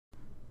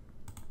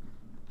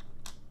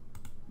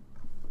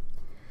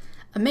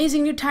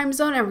Amazing new time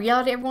zone and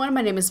reality, everyone.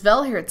 My name is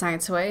Vel here at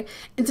Science Away,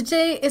 and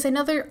today is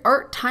another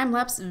art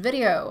time-lapse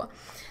video.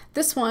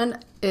 This one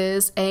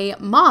is a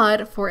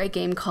mod for a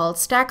game called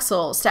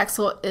Staxel.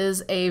 Staxel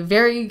is a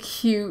very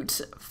cute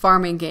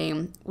farming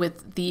game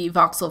with the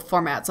voxel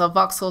format. So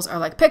voxels are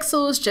like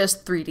pixels,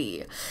 just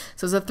 3D.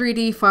 So it's a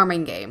 3D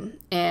farming game,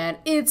 and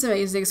it's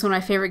amazing. It's one of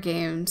my favorite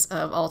games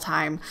of all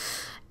time.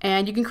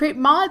 And you can create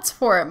mods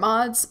for it.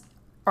 Mods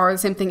are the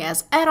same thing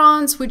as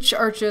add-ons, which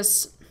are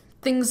just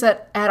things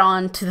that add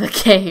on to the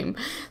game.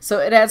 So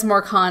it adds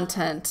more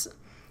content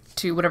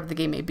to whatever the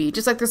game may be.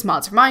 Just like there's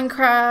mods for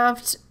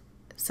Minecraft.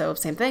 So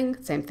same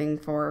thing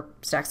for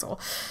Staxel.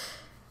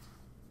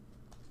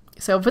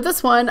 So for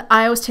this one,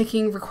 I was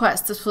taking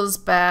requests. This was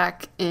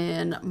back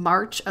in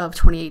March of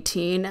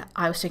 2018.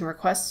 I was taking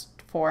requests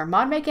for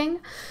mod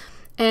making,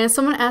 and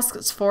someone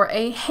asked for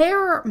a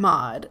hair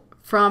mod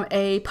from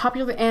a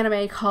popular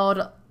anime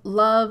called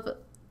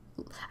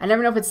I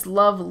never know if it's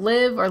Love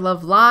Live or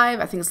Love Live.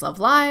 I think it's Love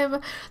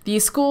Live. The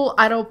School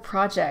Idol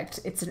Project.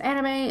 It's an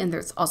anime, and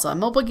there's also a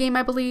mobile game,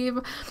 I believe.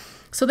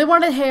 So they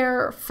wanted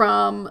hair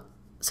from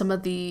some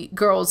of the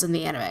girls in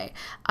the anime.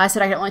 I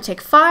said I could only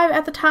take 5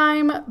 at the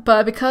time,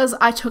 but because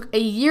I took a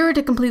year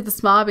to complete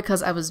this mod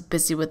because I was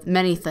busy with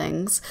many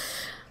things,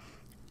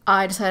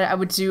 I decided I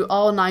would do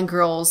all 9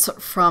 girls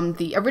from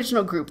the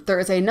original group. There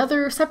is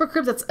another separate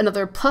group that's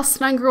another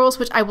plus 9 girls,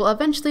 which I will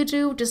eventually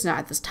do, just not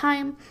at this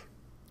time.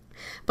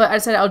 But I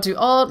decided I'll do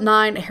all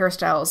 9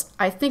 hairstyles.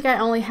 I think I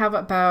only have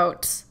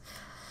about,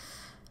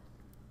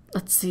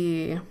 let's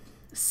see,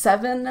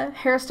 7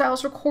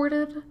 hairstyles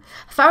recorded.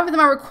 5 of them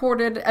I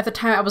recorded. At the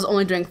time I was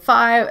only doing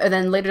 5, and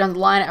then later down the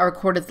line I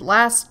recorded the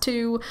last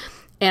 2,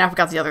 and I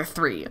forgot the other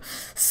 3.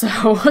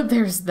 So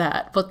there's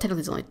that. Well,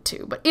 technically it's only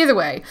 2, but either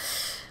way.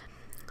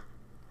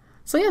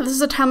 So yeah, this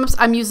is a time-lapse.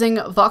 I'm using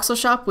Voxel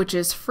Shop, which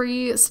is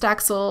free.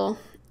 Staxel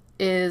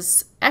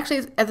is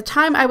actually, at the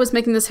time I was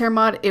making this hair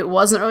mod, it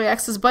wasn't early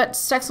access, but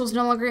Staxel is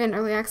no longer in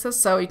early access,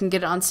 so you can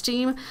get it on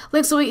Steam.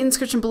 Links will be in the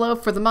description below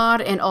for the mod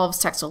and all of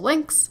Staxel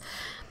links.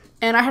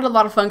 And I had a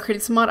lot of fun creating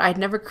this mod. I had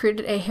never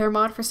created a hair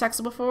mod for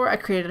Staxel before. I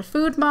created a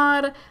food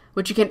mod,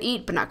 which you can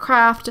eat but not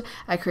craft.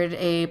 I created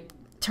a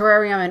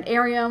terrarium and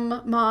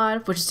arium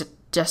mod, which is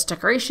just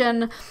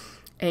decoration,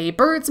 a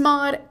birds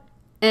mod,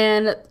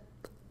 and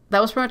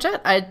that was pretty much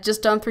it. I had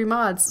just done 3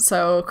 mods.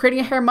 So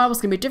creating a hair mod was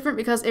going to be different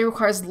because it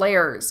requires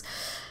layers.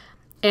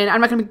 And I'm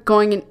not going to be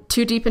going in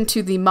too deep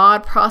into the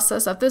mod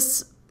process of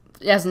this,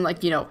 as in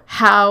like, you know,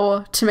 how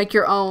to make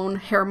your own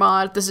hair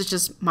mod. This is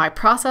just my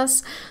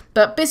process.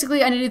 But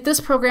basically I needed this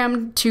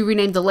program to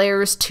rename the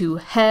layers to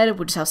head,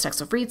 which is how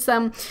Staxel reads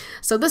them.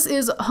 So this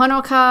is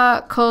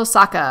Honoka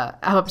Kosaka.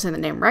 I hope I'm saying the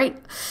name right.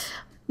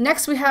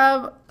 Next we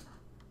have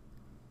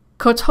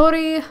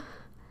Kotori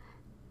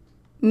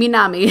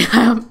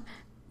Minami.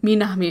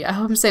 Minami. I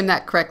hope I'm saying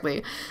that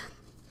correctly.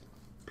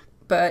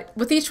 But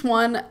with each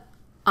one,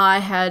 I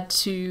had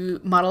to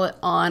model it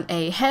on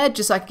a head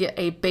just so I could get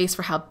a base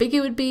for how big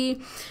it would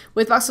be.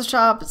 With Voxel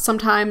Shop,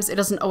 sometimes it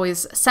doesn't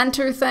always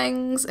center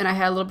things, and I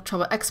had a little bit of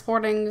trouble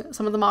exporting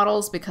some of the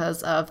models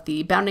because of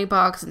the bounding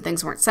box and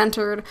things weren't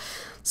centered.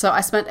 So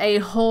I spent a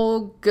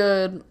whole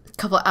good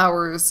couple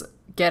hours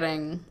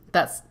getting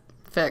that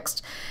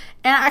fixed.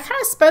 And I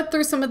kind of sped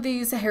through some of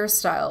these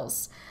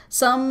hairstyles.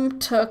 Some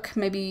took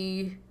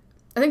maybe,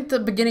 I think the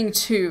beginning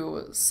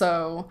 2,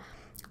 so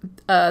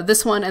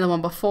this one and the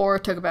one before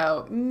took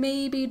about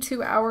maybe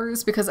 2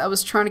 hours because I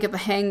was trying to get the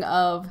hang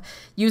of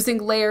using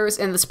layers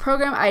in this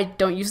program. I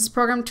don't use this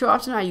program too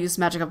often. I use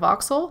Magic of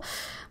Voxel.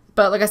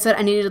 But like I said,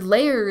 I needed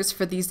layers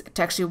for these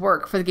to actually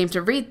work, for the game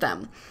to read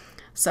them.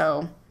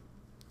 So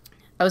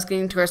I was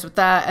getting to grips with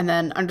that, and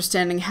then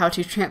understanding how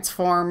to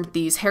transform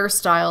these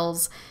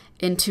hairstyles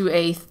into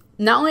a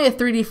not only a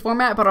 3D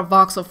format, but a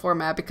voxel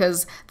format,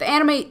 because the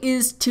anime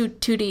is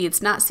 2D,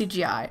 it's not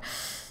CGI.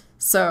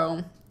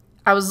 So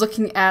I was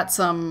looking at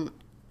some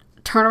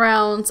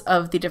turnarounds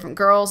of the different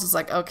girls. It's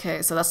like,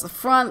 okay, so that's the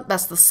front,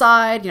 that's the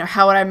side, you know,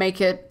 how would I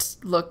make it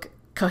look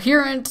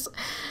coherent?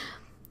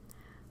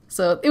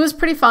 So it was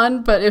pretty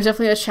fun, but it was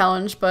definitely a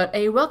challenge, but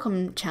a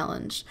welcomed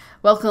challenge,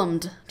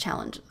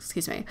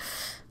 excuse me.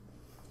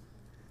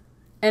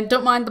 And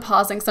don't mind the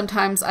pausing.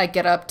 Sometimes I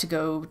get up to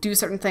go do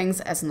certain things,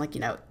 as in, like,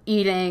 you know,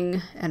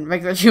 eating and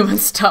regular human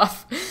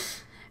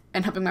stuff,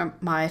 and helping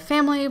my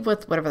family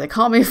with whatever they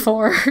call me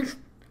for.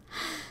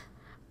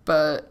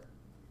 But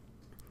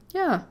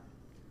yeah.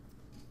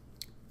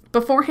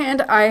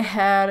 Beforehand, I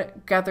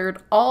had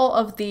gathered all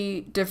of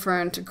the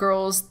different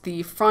girls,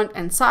 the front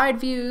and side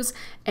views,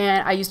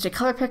 and I used a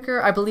color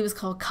picker. I believe it's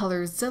called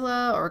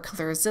Colorzilla or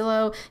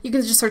Colorzillo. You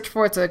can just search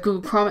for it. It's a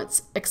Google Chrome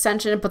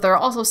extension, but there are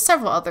also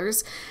several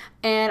others.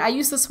 And I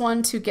used this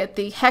one to get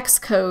the hex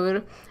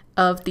code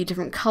of the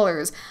different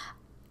colors.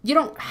 You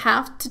don't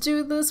have to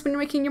do this when you're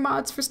making your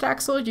mods for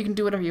Staxel. You can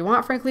do whatever you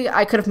want, frankly.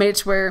 I could have made it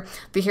to where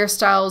the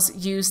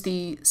hairstyles use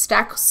the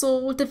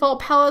Staxel default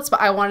palettes,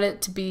 but I wanted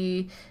it to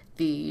be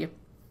the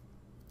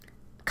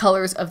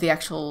colors of the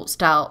actual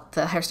style,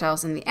 the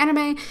hairstyles in the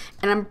anime,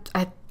 and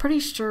I'm pretty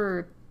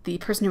sure the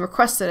person who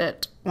requested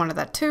it wanted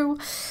that too.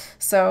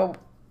 So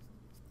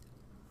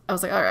I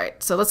was like, all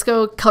right, so let's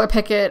go color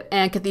pick it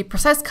and get the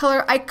precise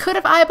color. I could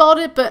have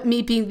eyeballed it, but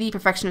me being the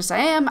perfectionist I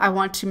am, I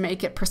want to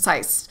make it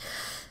precise.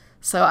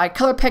 So I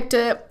color picked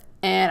it,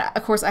 and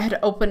of course I had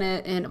to open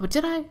it in, what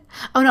did I?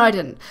 Oh no, I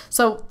didn't.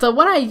 So the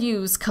one I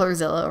use,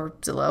 ColorZilla or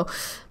Zillow,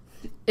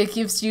 it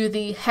gives you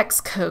the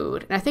hex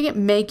code, and I think it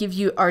may give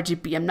you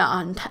RGB. I'm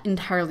not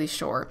entirely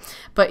sure.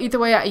 But either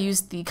way, I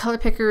used the color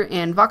picker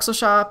in Voxel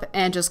Shop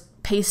and just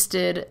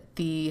pasted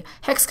the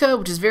hex code,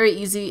 which is very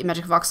easy. In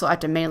Magic Voxel, I have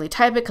to manually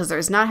type it because there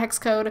is not a hex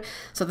code.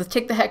 So to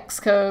take the hex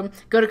code,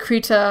 go to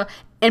Krita,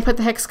 input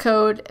the hex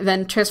code,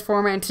 then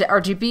transform it into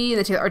RGB, and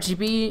then take the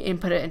RGB,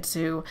 input it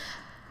into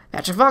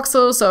Magic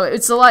Voxel. So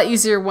it's a lot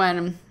easier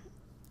when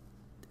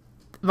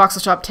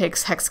Voxel Shop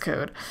takes hex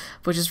code,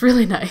 which is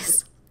really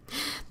nice.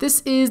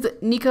 This is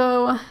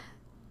Nico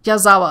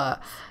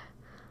Yazawa.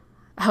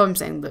 I hope I'm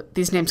saying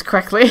these names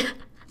correctly.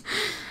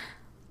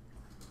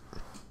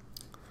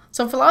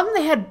 So for a lot of them,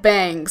 they had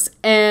bangs,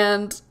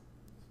 and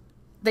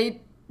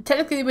they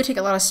technically would take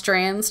a lot of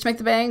strands to make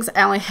the bangs.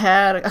 I only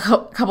had a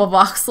couple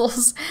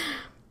voxels.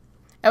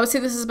 I would say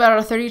this is about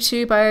a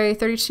 32 by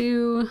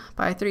 32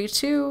 by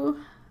 32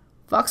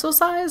 voxel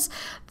size.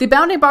 The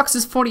bounding box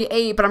is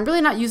 48, but I'm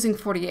really not using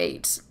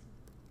 48.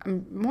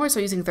 I'm more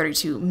so using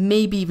 32,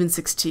 maybe even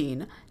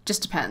 16.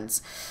 Just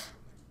depends.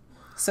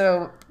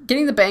 So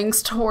getting the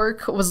bangs to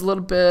work was a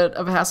little bit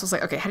of a hassle. It's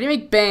like, okay, how do you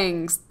make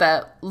bangs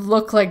that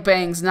look like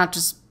bangs, not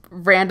just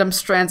random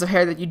strands of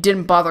hair that you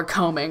didn't bother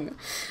combing? And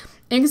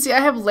you can see I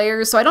have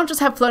layers, so I don't just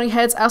have floating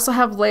heads, I also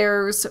have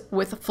layers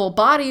with full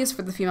bodies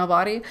for the female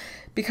body,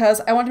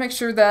 because I want to make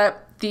sure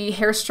that the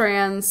hair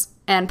strands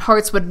and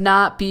parts would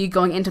not be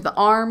going into the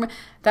arm.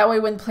 That way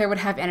when the player would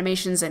have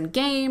animations in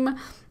game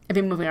and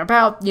be moving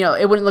about, you know,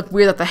 it wouldn't look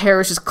weird that the hair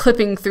is just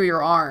clipping through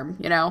your arm,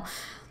 you know?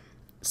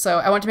 So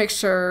I want to make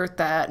sure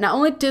that not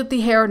only did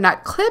the hair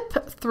not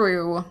clip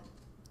through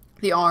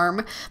the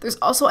arm, there's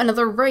also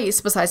another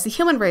race besides the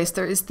human race.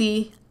 There is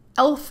the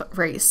elf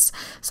race.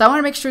 So I want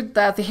to make sure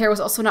that the hair was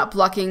also not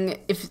blocking,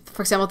 if,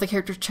 for example, if the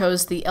character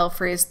chose the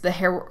elf race, the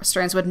hair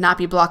strands would not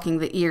be blocking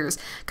the ears,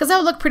 because that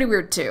would look pretty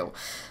weird too.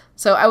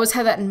 So I always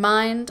had that in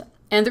mind.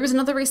 And there was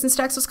another race in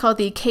Staxel called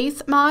the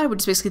Kaith mod, which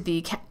is basically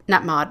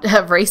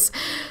the race,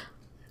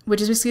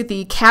 which is basically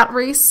the cat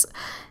race.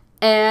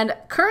 And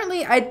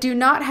currently I do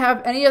not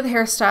have any of the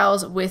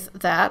hairstyles with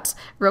that.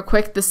 Real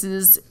quick, this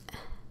is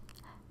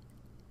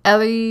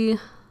Ellie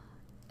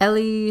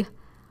Ayase.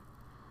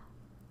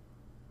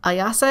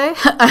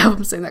 I hope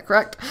I'm saying that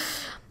correct.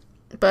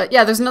 But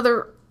yeah, there's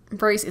another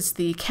race. It's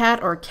the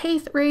cat or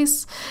Kaith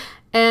race.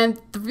 And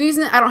the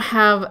reason I don't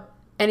have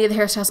any of the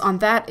hairstyles on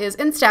that is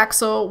in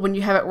Staxel, when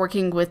you have it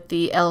working with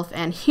the elf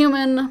and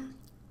human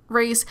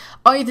race,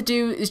 all you have to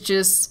do is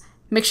just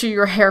make sure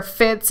your hair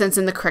fits and it's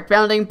in the correct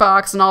bounding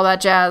box and all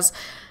that jazz.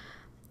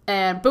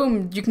 And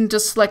boom, you can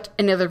just select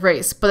any other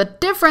race. But the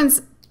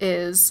difference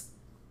is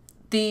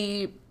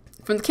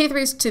from the Kaith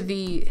race to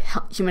the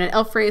human and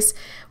elf race,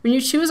 when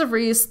you choose a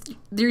race,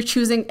 you're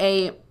choosing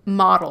a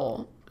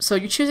model. So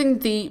you're choosing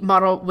the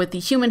model with the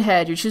human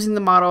head, you're choosing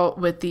the model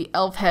with the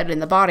elf head and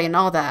the body and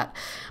all that.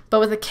 But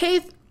with the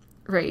Kaith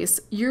race,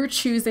 you're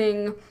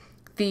choosing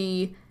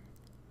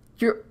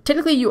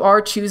technically you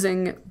are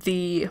choosing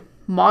the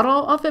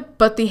model of it,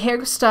 but the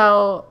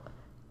hairstyle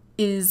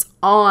is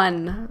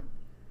on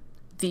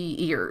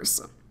the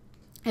ears,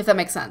 if that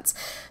makes sense.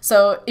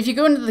 So if you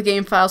go into the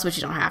game files, which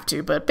you don't have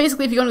to, but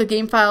basically if you go into the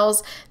game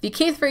files, the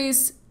Kaith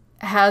race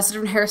has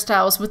different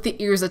hairstyles with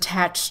the ears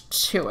attached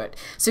to it.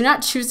 So you're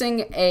not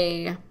choosing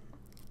a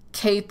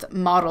Kaith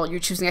model,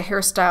 you're choosing a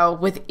hairstyle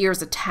with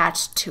ears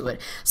attached to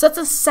it. So that's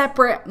a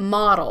separate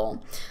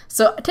model.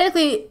 So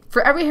technically,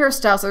 for every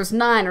hairstyle, so there's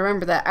 9,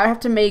 remember that, I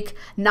have to make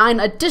 9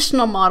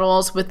 additional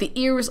models with the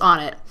ears on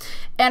it.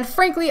 And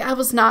frankly, I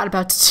was not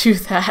about to do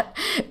that.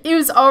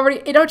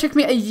 It took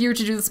me a year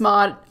to do this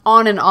mod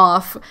on and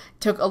off. It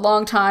took a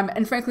long time,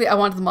 and frankly, I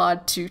wanted the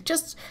mod to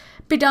just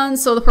be done,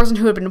 so the person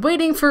who had been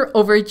waiting for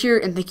over a year,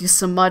 and thank you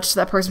so much to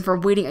that person for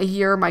waiting a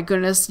year, my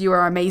goodness, you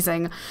are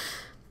amazing.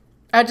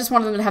 I just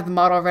wanted them to have the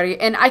mod already,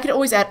 and I could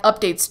always add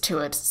updates to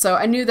it. So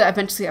I knew that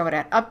eventually I would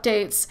add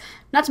updates.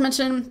 Not to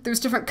mention, there's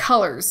different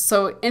colors.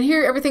 So in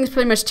here, everything's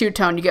pretty much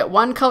two-tone. You get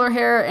one color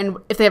hair, and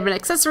if they have an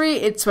accessory,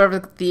 it's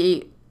whatever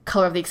the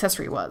color of the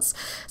accessory was.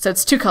 So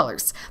it's 2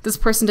 colors. This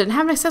person didn't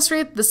have an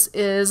accessory. This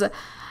is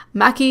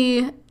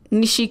Maki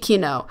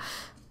Nishikino.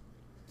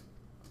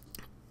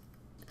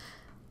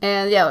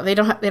 And yeah, they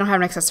don't have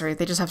an accessory.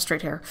 They just have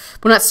straight hair.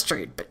 Well, not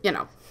straight, but you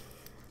know,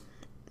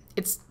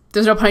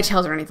 there's no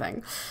ponytails or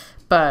anything.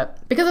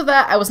 But because of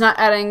that, I was not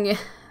adding,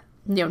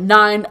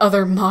 9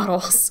 other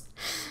models.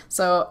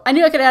 So I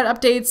knew I could add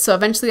updates, so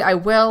eventually I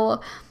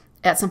will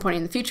at some point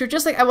in the future,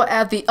 just like I will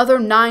add the other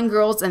 9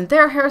 girls and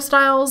their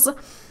hairstyles.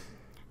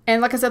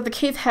 And like I said, the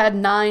Kaith had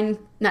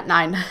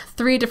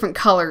 3 different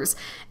colors.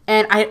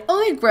 And I had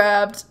only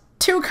grabbed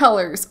 2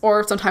 colors,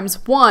 or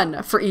sometimes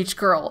 1 for each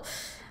girl.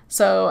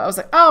 So I was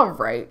like, all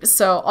right,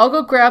 so I'll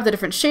go grab the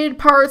different shaded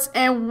parts,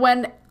 and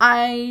when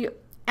I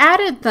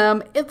added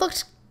them, it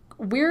looked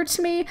weird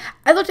to me.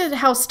 I looked at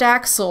how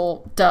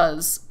Staxel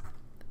does.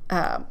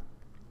 I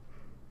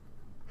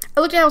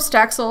looked at how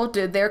Staxel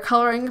did their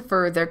coloring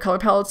for their color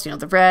palettes, you know,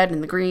 the red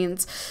and the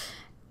greens.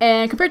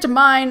 And compared to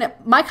mine,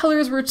 my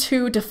colors were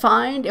too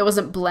defined. It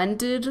wasn't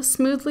blended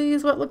smoothly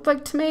is what it looked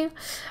like to me.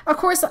 Of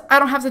course, I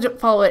don't have to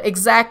follow it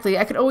exactly.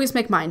 I could always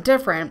make mine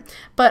different.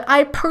 But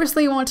I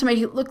personally want to make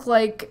it look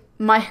like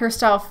my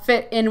hairstyle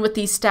fit in with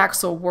the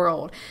Staxel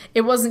world.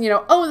 It wasn't, you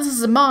know, oh, this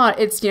is a mod.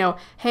 It's, you know,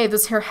 hey,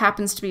 this hair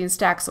happens to be in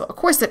Staxel. Of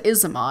course it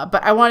is a mod,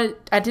 but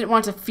I didn't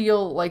want to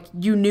feel like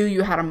you knew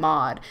you had a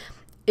mod.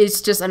 It's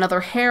just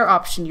another hair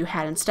option you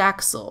had in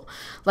Staxel.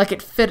 Like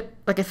it fit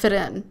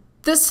in.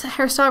 This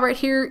hairstyle right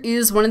here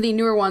is one of the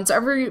newer ones.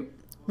 Every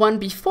one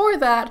before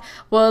that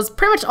was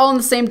pretty much all on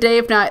the same day,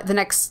 if not the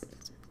next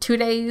 2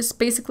 days,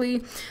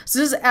 basically. So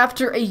this is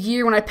after a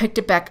year when I picked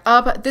it back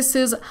up. This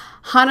is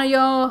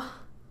Hanayo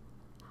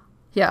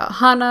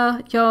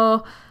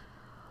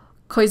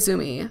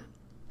Koizumi.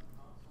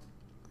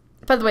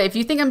 By the way, if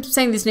you think I'm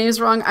saying these names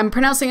wrong, I'm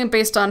pronouncing them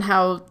based on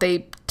how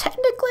they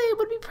technically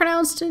would be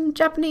pronounced in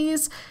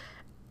Japanese.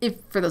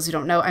 For those who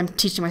don't know, I'm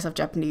teaching myself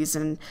Japanese,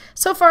 and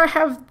so far I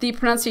have the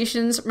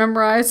pronunciations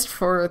memorized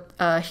for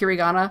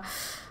hiragana,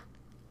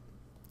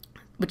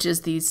 which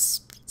is the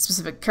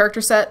specific character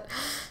set.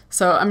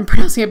 So I'm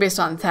pronouncing it based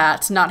on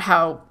that, not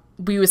how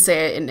we would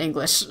say it in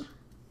English.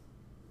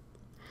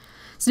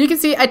 So you can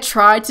see I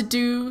tried to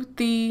do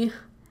the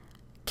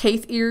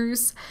Kaith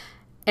ears,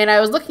 and I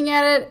was looking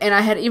at it, and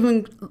I had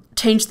even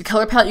changed the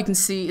color palette. You can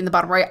see in the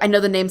bottom right, I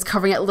know the name's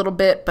covering it a little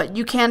bit, but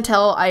you can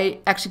tell I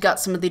actually got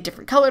some of the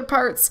different colored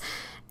parts.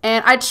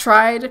 And I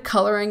tried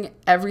coloring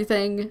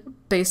everything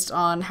based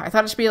on how I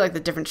thought it should be, like the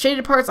different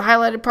shaded parts, the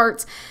highlighted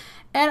parts.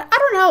 And I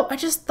don't know, I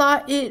just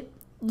thought it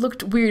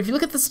looked weird. If you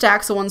look at the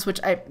Staxel ones, which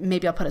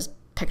maybe I'll put a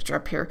picture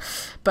up here,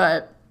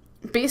 but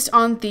based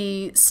on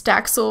the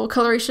Staxel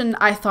coloration,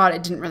 I thought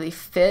it didn't really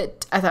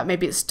fit. I thought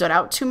maybe it stood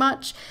out too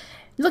much.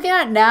 Looking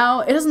at it now,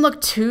 it doesn't look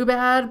too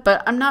bad,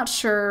 but I'm not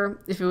sure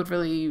if it would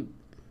really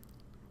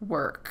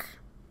work.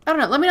 I don't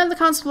know. Let me know in the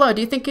comments below. Do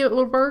you think it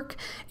would work?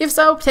 If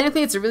so,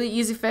 technically it's a really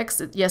easy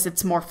fix. Yes,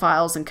 it's more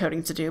files and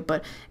coding to do,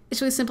 but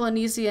it's really simple and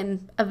easy,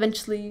 and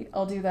eventually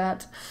I'll do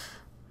that.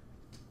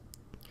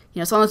 You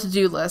know, it's on the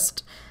to-do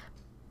list.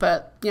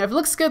 But, you know, if it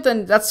looks good,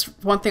 then that's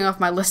one thing off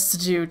my list to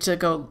do, to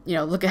go, you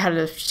know, look at how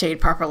to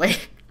shade properly.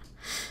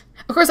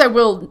 Of course, I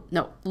will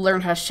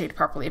learn how to shade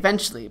properly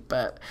eventually,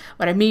 but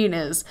what I mean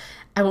is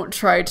I won't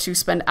try to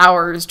spend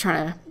hours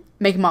trying to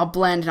make them all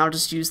blend, and I'll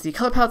just use the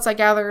color palettes I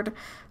gathered.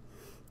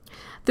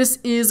 This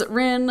is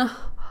Rin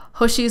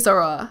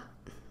Hoshizora.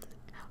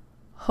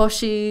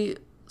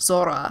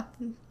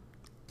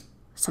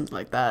 Something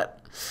like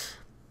that.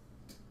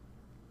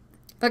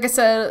 Like I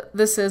said,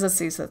 this is, let's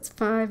see, so that's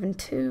 5 and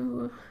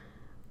 2.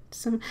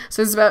 7.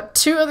 So there's about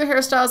 2 other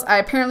hairstyles I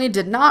apparently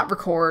did not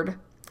record.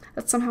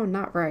 That's somehow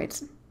not right.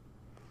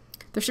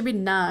 There should be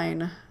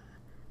 9,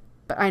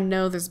 but I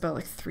know there's about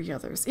like 3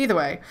 others. Either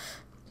way,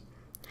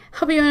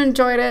 hope you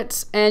enjoyed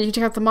it, and you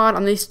can check out the mod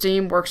on the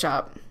Steam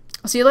Workshop.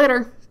 I'll see you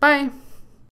later. Bye!